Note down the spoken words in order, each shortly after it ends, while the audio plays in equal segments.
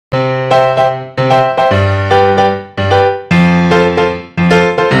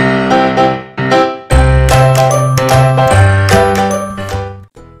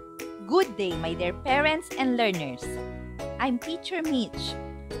Teacher Mitch.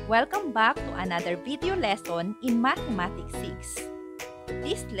 Welcome back to another video lesson in Mathematics 6.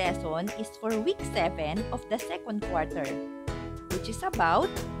 This lesson is for week 7 of the second quarter, which is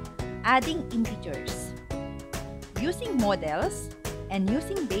about adding integers, using models, and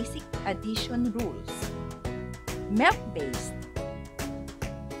using basic addition rules. Math-based.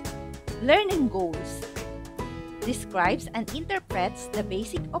 Learning goals. Describes and interprets the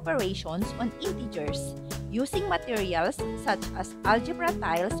basic operations on integers using materials such as algebra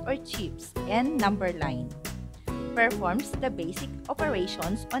tiles or chips and number line. Performs the basic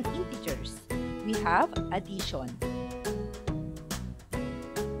operations on integers. We have addition.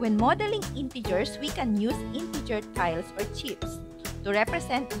 When modeling integers, we can use integer tiles or chips to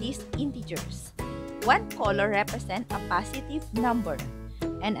represent these integers. One color represents a positive number,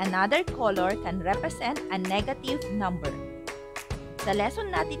 and another color can represent a negative number. Sa lesson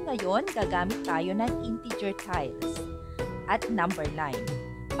natin ngayon, gagamit tayo ng integer tiles at number line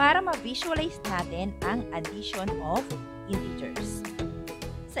para ma-visualize natin ang addition of integers.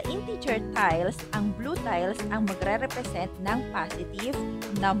 Sa integer tiles, ang blue tiles ang magre-represent ng positive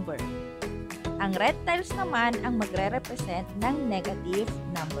number. Ang red tiles naman ang magre-represent ng negative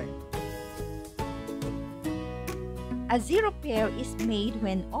number. A zero pair is made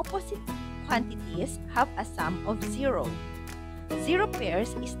when opposite quantities have a sum of 0. Zero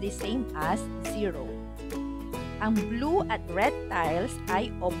pairs is the same as 0. Ang blue at red tiles ay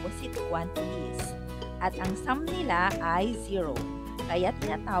opposite quantities at ang sum nila ay 0. Kaya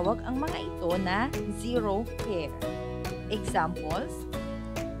tinatawag ang mga ito na zero pair. Examples: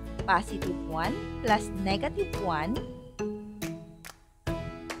 positive 1 plus negative 1.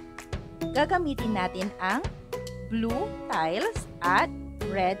 Gagamitin natin ang blue tiles at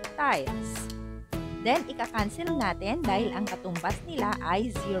red tiles. Then, ika-cancel natin dahil ang katumbas nila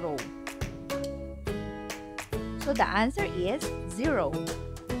ay 0. So, the answer is 0.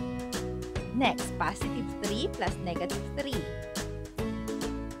 Next, positive 3 plus negative 3.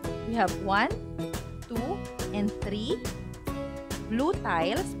 We have 1, 2, and 3 blue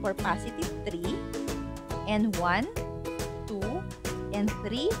tiles for positive 3 and 1, 2, and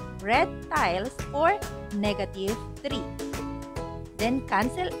 3 red tiles for negative 3. Then,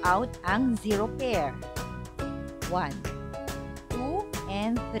 cancel out ang zero pair. 1, 2,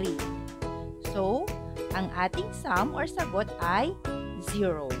 and 3. So, ang ating sum or sagot ay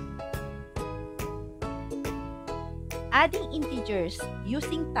 0. Adding integers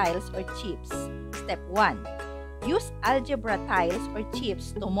using tiles or chips. Step 1. Use algebra tiles or chips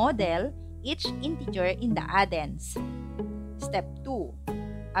to model each integer in the addends. Step 2.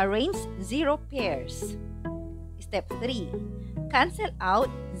 Arrange zero pairs. Step 3. Cancel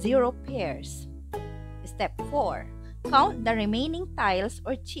out zero pairs. Step 4. Count the remaining tiles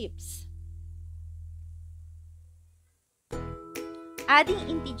or chips. Adding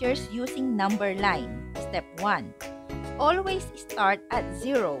integers using number line. Step 1. Always start at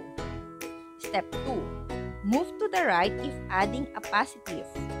 0. Step 2. Move to the right if adding a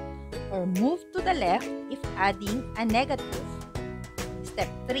positive, or move to the left if adding a negative. Step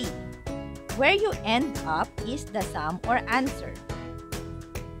 3. Where you end up is the sum or answer.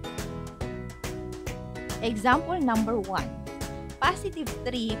 Example number 1. Positive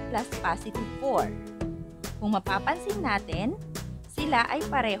 3 plus positive 4. Kung mapapansin natin, sila ay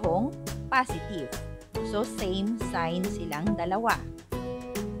parehong positive. So, same sign silang dalawa.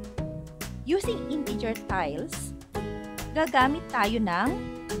 Using integer tiles, gagamit tayo ng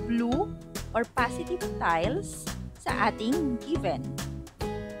blue or positive tiles sa ating given.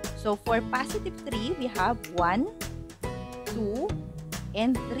 So, for positive 3, we have 1, 2,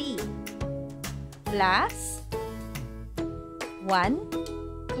 and 3. Plus 1,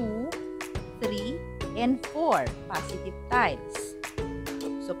 2, 3, and 4 positive tiles.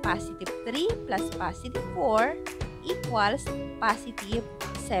 So, positive 3 plus positive 4 equals positive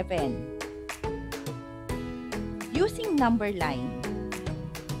 7. Using number line.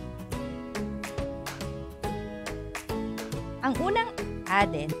 Ang unang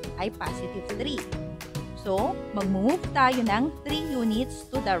addend ay positive 3. So, mag-move tayo ng 3 units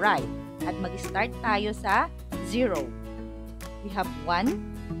to the right at mag-start tayo sa 0. We have 1,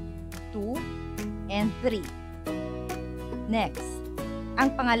 2, and 3. Next,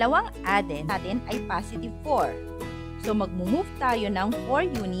 ang pangalawang addend natin ay positive 4. So, mag-move tayo ng 4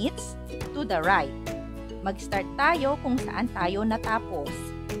 units to the right. Mag-start tayo kung saan tayo natapos.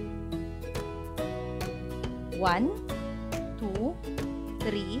 1, 2,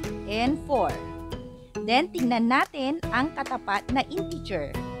 3, and 4. Then, tingnan natin ang katapat na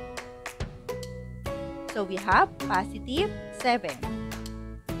integer. So, we have positive 7.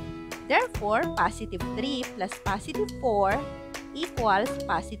 Therefore, positive 3 plus positive 4 equals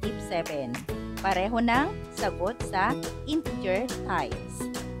positive 7. Pareho ng sagot sa integer tiles.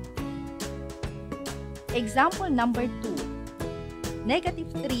 Example number 2. Negative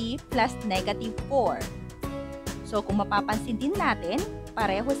 3 plus negative 4. So, kung mapapansin din natin,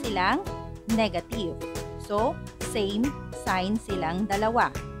 pareho silang negative. So, same sign silang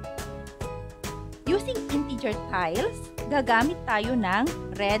dalawa. Using integer tiles, gagamit tayo ng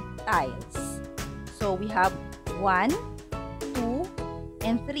red tiles. So, we have 1, 2,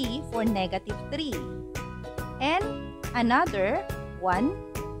 and 3 for negative 3. And another 1,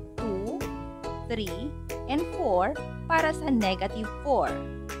 2, 3, and 4 para sa negative 4.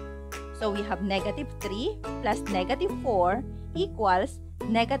 So, we have negative 3 plus negative 4 equals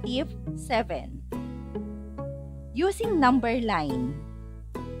negative 7. Using number line,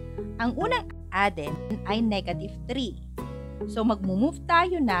 ang unang addend ay negative 3. So, mag-move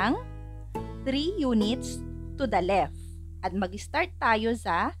tayo ng 3 units to the left at mag-start tayo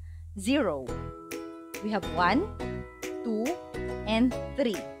sa 0. We have 1, 2, and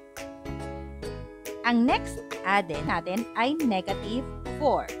 3. Ang next addend natin ay negative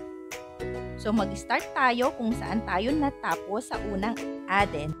 4. So, mag-start tayo kung saan tayo natapos sa unang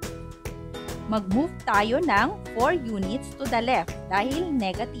addend. Mag-move tayo ng 4 units to the left dahil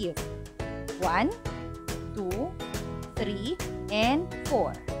negative. 1, 2, 3, and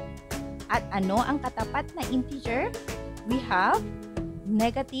 4. At ano ang katapat na integer? We have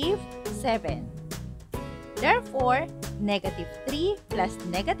negative 7. Therefore, negative 3 plus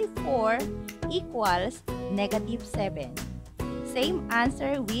negative 4 equals negative 7. Same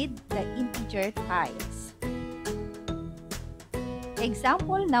answer with the integer tiles.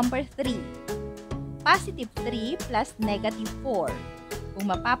 Example number 3. Positive 3 plus negative 4. Kung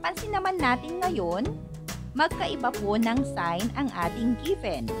mapapansin naman natin ngayon, magkaiba po ng sign ang ating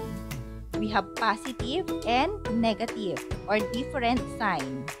given. We have positive and negative or different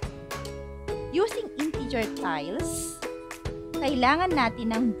sign. Using integer tiles, kailangan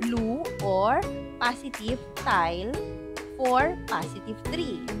natin ng blue or positive tile for positive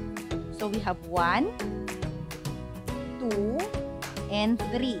 3. So, we have 1, 2, and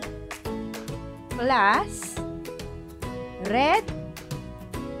 3. Plus, red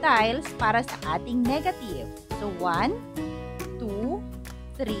tiles para sa ating negative. So, 1, 2,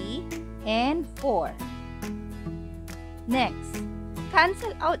 3, and 4. Next,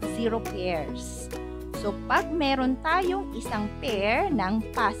 cancel out 0 pairs. So, pag meron tayong isang pair ng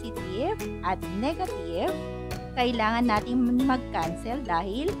positive at negative, kailangan natin mag-cancel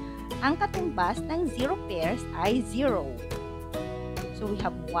dahil ang katumbas ng 0 pairs ay 0. So, we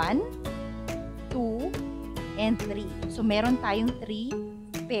have 1, 2, and 3. So, meron tayong 3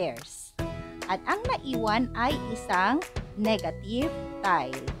 pairs. At ang naiwan ay isang negative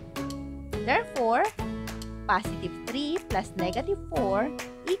tile. Therefore, positive 3 plus negative 4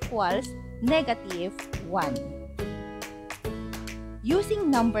 equals negative 1.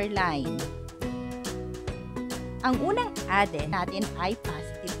 Using number line, ang unang addend natin ay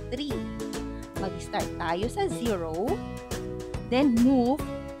positive 3. Mag-start tayo sa 0, then move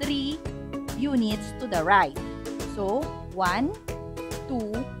 3 units to the right. So, 1,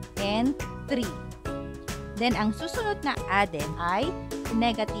 2, and 3. Then, ang susunod na addend ay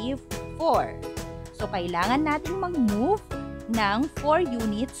negative 4. So, kailangan natin mag-move ng 4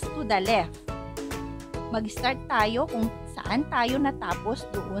 units to the left. Mag-start tayo kung saan tayo natapos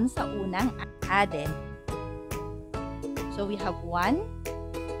doon sa unang addend. So, we have 1,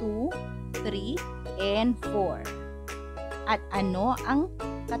 2, 3, and 4. At ano ang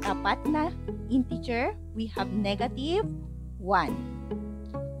katapat na integer? We have negative 1.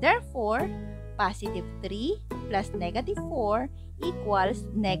 Therefore, positive 3 plus negative 4 equals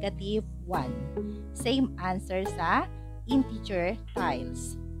negative 1. Same answer sa integer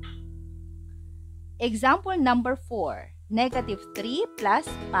tiles. Example number 4. Negative 3 plus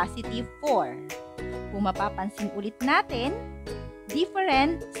positive 4. Kung mapapansin ulit natin,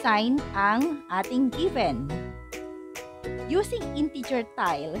 different sign ang ating given. Using integer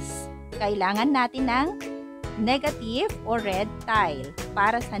tiles, kailangan natin ng negative or red tile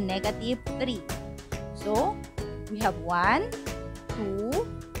para sa negative 3. So, we have 1, 2,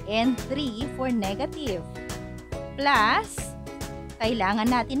 and 3 for negative. Plus, kailangan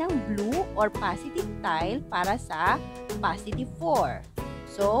natin ng blue or positive tile para sa positive 4.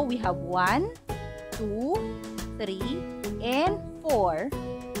 So, we have 1, 2, 3, and 4.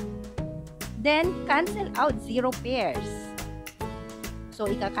 Then, cancel out 0 pairs. So,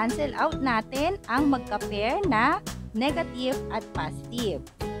 ika-cancel out natin ang magka-pair na negative at positive.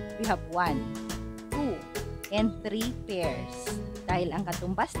 We have 1, 2, and 3 pairs. Dahil ang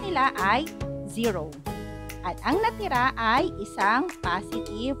katumbas nila ay 0. At ang natira ay isang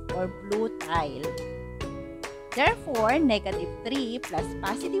positive or blue tile. Therefore, negative 3 plus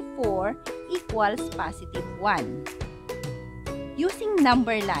positive 4 equals positive 1. Using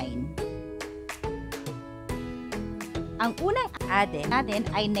number line, ang unang add natin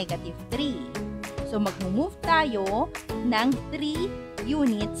ay negative 3. So, mag-move tayo ng 3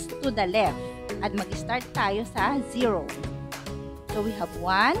 units to the left at mag-start tayo sa 0. So, we have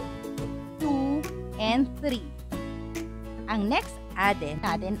 1, 2, and 3. Ang next add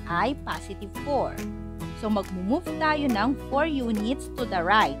natin ay positive 4. So, mag-move tayo ng 4 units to the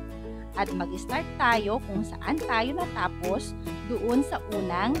right at mag-start tayo kung saan tayo natapos doon sa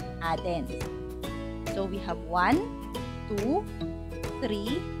unang add. So, we have 1, 2,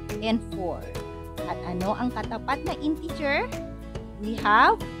 3, and 4. At ano ang katapat na integer? We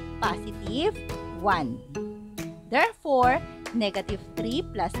have positive 1. Therefore, negative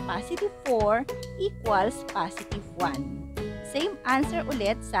 3 plus positive 4 equals positive 1. Same answer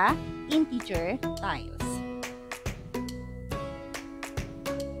ulit sa integer tiles.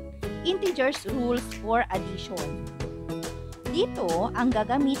 Integers rules for addition. Dito, ang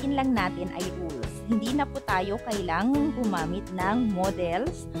gagamitin lang natin ay rules. Hindi na po tayo kailangang gumamit ng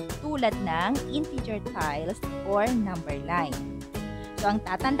models tulad ng integer tiles or number line. So, ang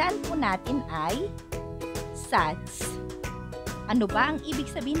tatandaan po natin ay SADS. Ano ba ang ibig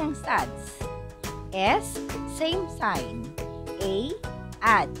sabihin ng SADS? S, same sign. A,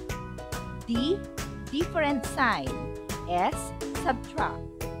 add. D, different sign. S, subtract.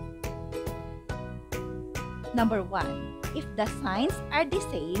 Number 1. If the signs are the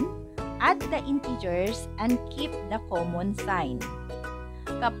same, add the integers and keep the common sign.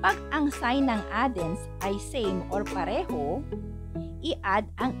 Kapag ang sign ng addends ay same or pareho, i-add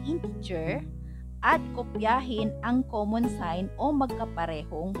ang integer at kopyahin ang common sign o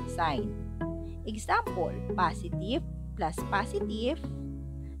magkaparehong sign. Example, positive plus positive,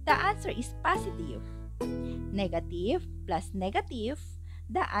 the answer is positive. Negative plus negative,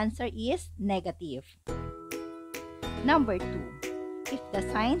 the answer is negative. Number 2. If the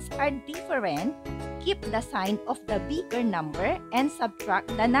signs are different, keep the sign of the bigger number and subtract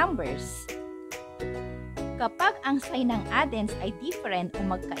the numbers. Kapag ang sign ng addends ay different o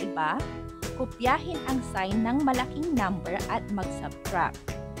magkaiba, kopyahin ang sign ng malaking number at mag-subtract.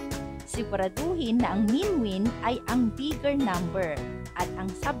 Siguraduhin na ang mean ay ang bigger number at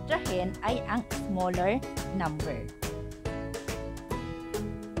ang subtrahen ay ang smaller number.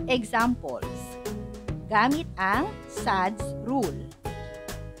 Examples. Gamit ang SADS rule.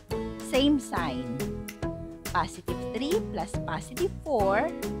 Same sign. Positive 3 plus positive 4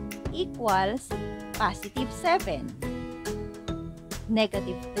 equals positive 7.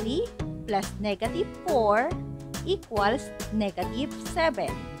 Negative 3 plus negative 4 equals negative 7.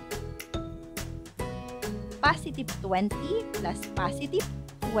 Positive 20 plus positive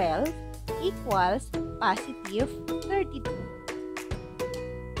 12 equals positive 32.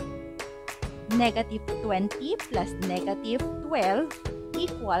 Negative 20 plus negative 12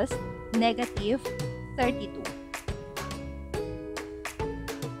 equals negative 32.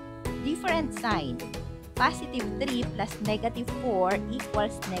 Different sign. Positive 3 plus negative 4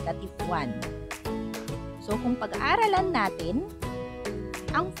 equals negative 1. So, kung pag-aaralan natin,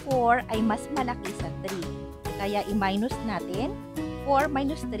 ang 4 ay mas malaki sa 3. Kaya i-minus natin, 4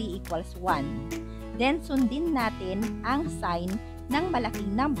 minus 3 equals 1. Then, sundin natin ang sign ng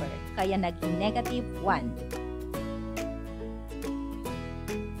malaking number, kaya naging negative 1.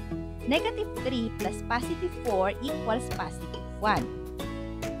 Negative 3 plus positive 4 equals positive 1.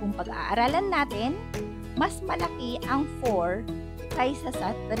 Kung pag-aaralan natin, mas malaki ang 4 kaysa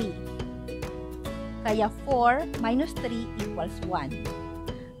sa 3. Kaya 4 minus 3 equals 1.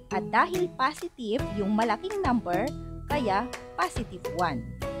 At dahil positive yung malaking number, kaya positive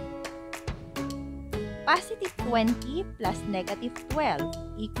 1. Positive 20 plus negative 12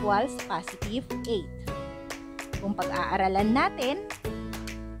 equals positive 8. Kung pag-aaralan natin,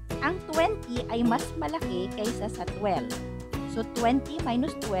 ang 20 ay mas malaki kaysa sa 12. So, 20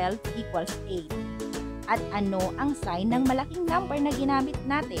 minus 12 equals 8. At ano ang sign ng malaking number na ginamit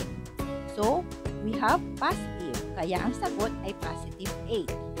natin? So, we have positive. Kaya ang sagot ay positive 8.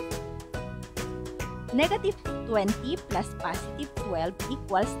 Negative 20 plus positive 12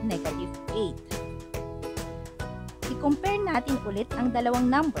 equals negative 8. I-compare natin ulit ang dalawang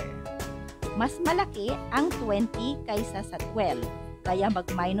number. Mas malaki ang 20 kaysa sa 12. Kaya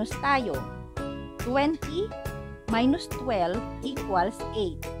mag-minus tayo. 20 minus 12 equals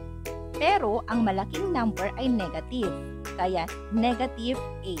 8. Pero ang malaking number ay negative. Kaya negative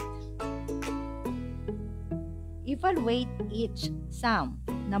 8. Evaluate each sum.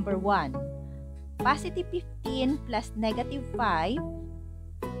 Number 1. positive 15 plus negative 5,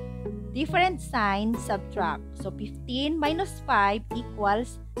 different sign, subtract. So, 15 minus 5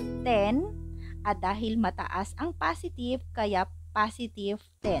 equals 10. At dahil mataas ang positive, kaya positive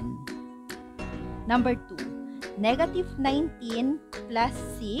 10. Number 2, negative 19 plus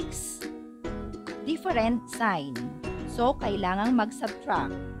 6, different sign. So, kailangang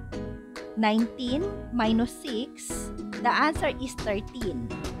mag-subtract. 19 minus 6, the answer is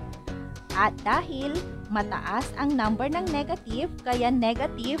 13. At dahil mataas ang number ng negative, kaya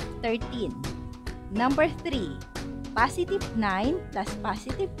negative 13. Number 3, positive 9 plus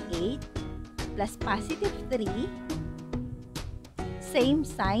positive 8 plus positive 3. Same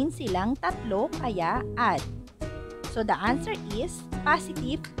sign silang tatlo, kaya add. So the answer is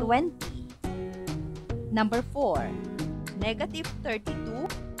positive 20. Number 4, negative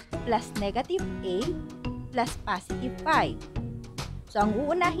 32 plus negative 8 plus positive 5. So, ang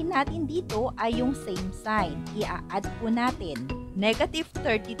uunahin natin dito ay yung same sign. I-add po natin. Negative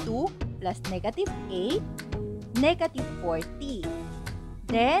 32 plus negative 8, negative 40.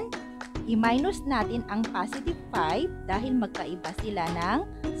 Then, i-minus natin ang positive 5 dahil magkaiba sila ng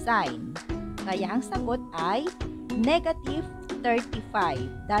sign. Kaya ang sagot ay negative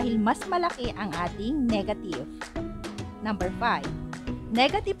 35 dahil mas malaki ang ating negative. Number 5,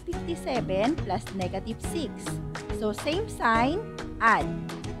 negative 57 plus negative 6. So, same sign, add.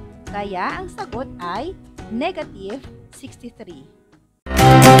 Kaya ang sagot ay negative 63.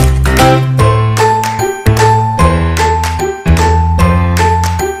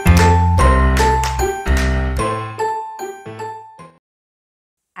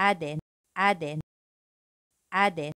 Add.